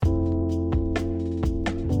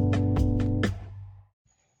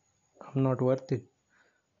I'm not worth it.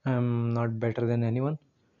 I'm not better than anyone,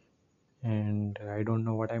 and I don't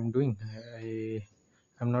know what I'm doing.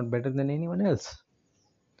 I'm not better than anyone else.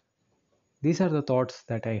 These are the thoughts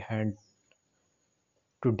that I had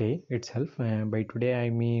today itself. By today, I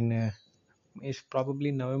mean it's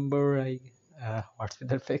probably November. What's with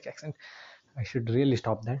that fake accent? I should really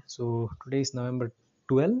stop that. So today is November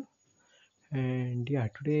 12th, and yeah,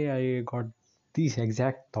 today I got these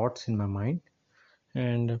exact thoughts in my mind,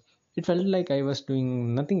 and it felt like I was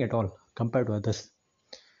doing nothing at all compared to others.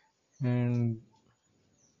 And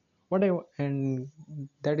and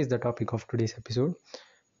that is the topic of today's episode,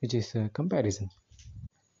 which is comparison.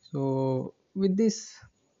 So with this,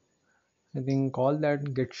 I think all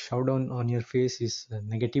that gets shoved on your face is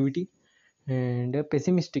negativity and a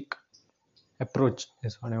pessimistic approach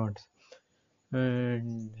is what I want.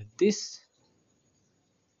 And this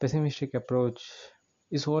pessimistic approach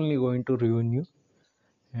is only going to ruin you,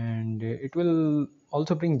 and it will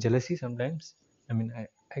also bring jealousy sometimes. I mean,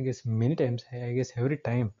 I guess many times, I guess every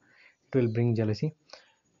time it will bring jealousy,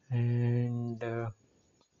 and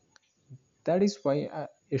that is why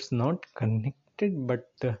it's not connected. But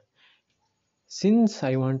since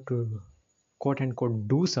I want to quote unquote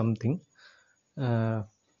do something, uh,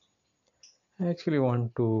 I actually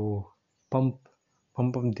want to pump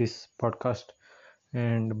up this podcast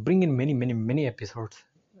and bring in many episodes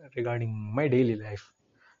regarding my daily life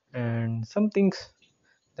and some things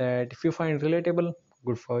that if you find relatable,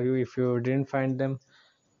 good for you. If you didn't find them,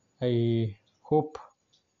 I hope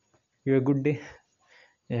you a good day.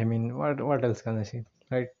 I mean, what else can I say,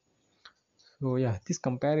 right? So yeah, this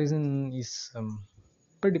comparison is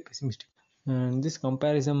pretty pessimistic, and this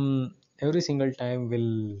comparison every single time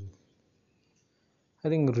will, I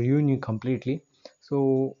think, ruin you completely.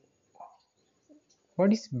 So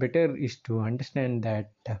what is better is to understand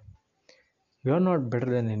that you are not better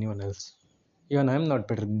than anyone else. Even I'm not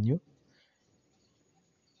better than you.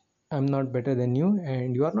 I'm not better than you,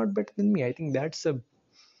 and you are not better than me. I think that's a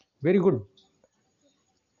very good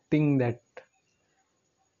thing that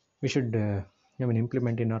we should,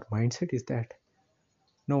 implement in our mindset, is that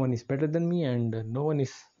no one is better than me, and no one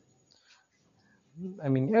is. I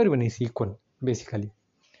mean, everyone is equal, basically.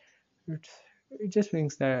 It's, it just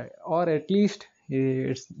means that, or at least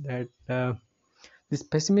it's that this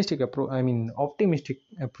pessimistic approach. I mean, optimistic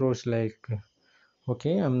approach, like,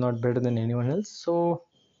 okay, I'm not better than anyone else, so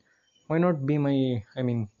why not be my? I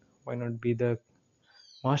mean, why not be the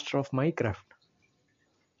master of my craft?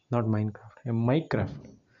 Not Minecraft, Minecraft.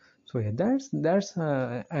 So yeah, that's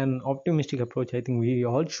an optimistic approach I think we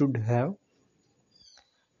all should have.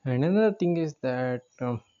 And another thing is that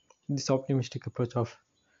this optimistic approach of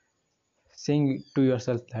saying to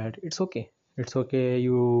yourself that it's okay,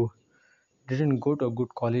 you didn't go to a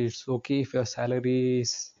good college, it's okay if your salary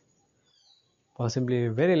is possibly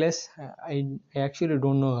very less. I actually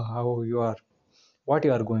don't know how you are, what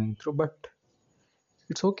you are going through, but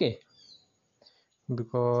it's okay,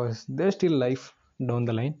 because there's still life down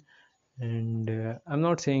the line. And I'm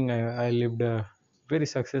not saying I lived a very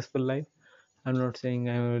successful life. I'm not saying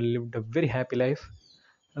I lived a very happy life.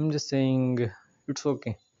 I'm just saying it's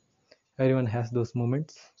okay. Everyone has those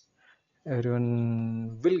moments.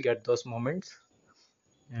 Everyone will get those moments.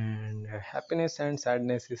 And happiness and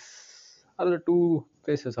sadness is are the two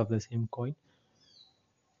faces of the same coin.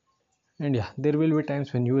 And yeah, there will be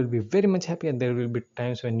times when you will be very much happy, and there will be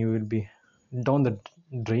times when you will be down the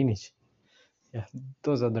drainage. Yeah,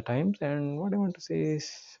 those are the times. And what I want to say is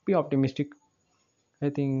be optimistic. I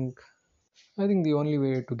think i think the only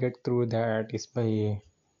way to get through that is by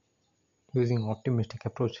using optimistic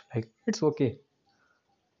approach, like it's okay.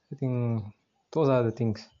 I think those are the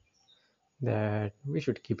things that we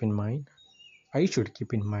should keep in mind. I should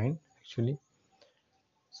keep in mind, actually.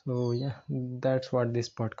 So yeah, that's what this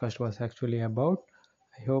podcast was actually about.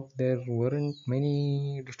 I hope there weren't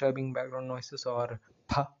many disturbing background noises or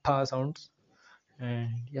pa sounds. And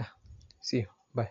yeah, see you.